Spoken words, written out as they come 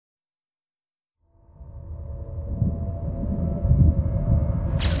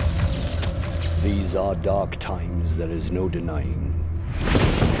These are dark times, there is no denying.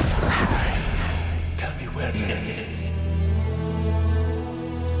 Tell me where it is.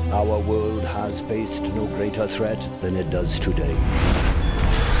 Our world has faced no greater threat than it does today.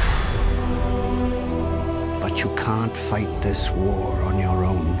 But you can't fight this war on your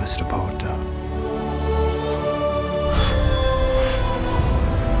own, Mr. Porter.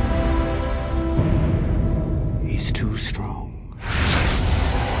 He's too strong.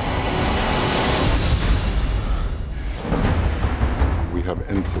 We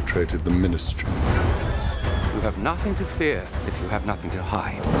have infiltrated the ministry. You have nothing to fear if you have nothing to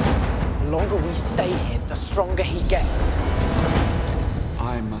hide. The longer we stay here, the stronger he gets.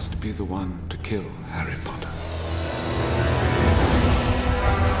 I must be the one to kill Harry Potter.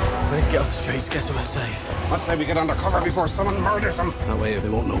 We need to get off the streets, get somewhere safe. Let's say we get undercover before someone murders him. That way they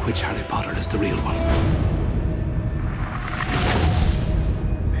won't know which Harry Potter is the real one.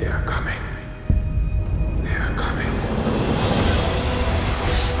 They are coming. They are coming.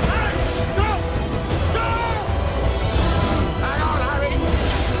 Hang on, Harry!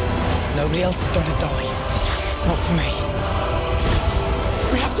 Nobody else is gonna die. Not for me.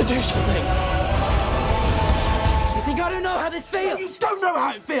 We have to do something. You think I don't know how this feels? You don't know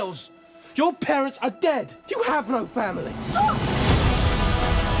how it feels! Your parents are dead. You have no family.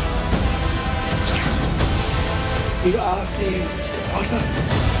 He's after you, Mr. Potter.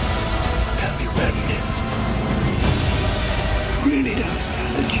 Tell me where it is. You really don't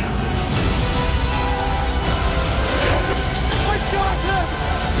stand a chance. My daughter!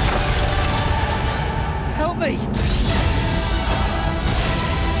 Help me!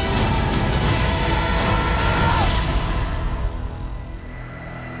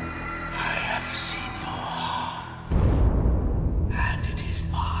 I have seen your heart, and it is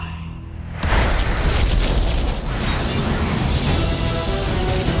mine.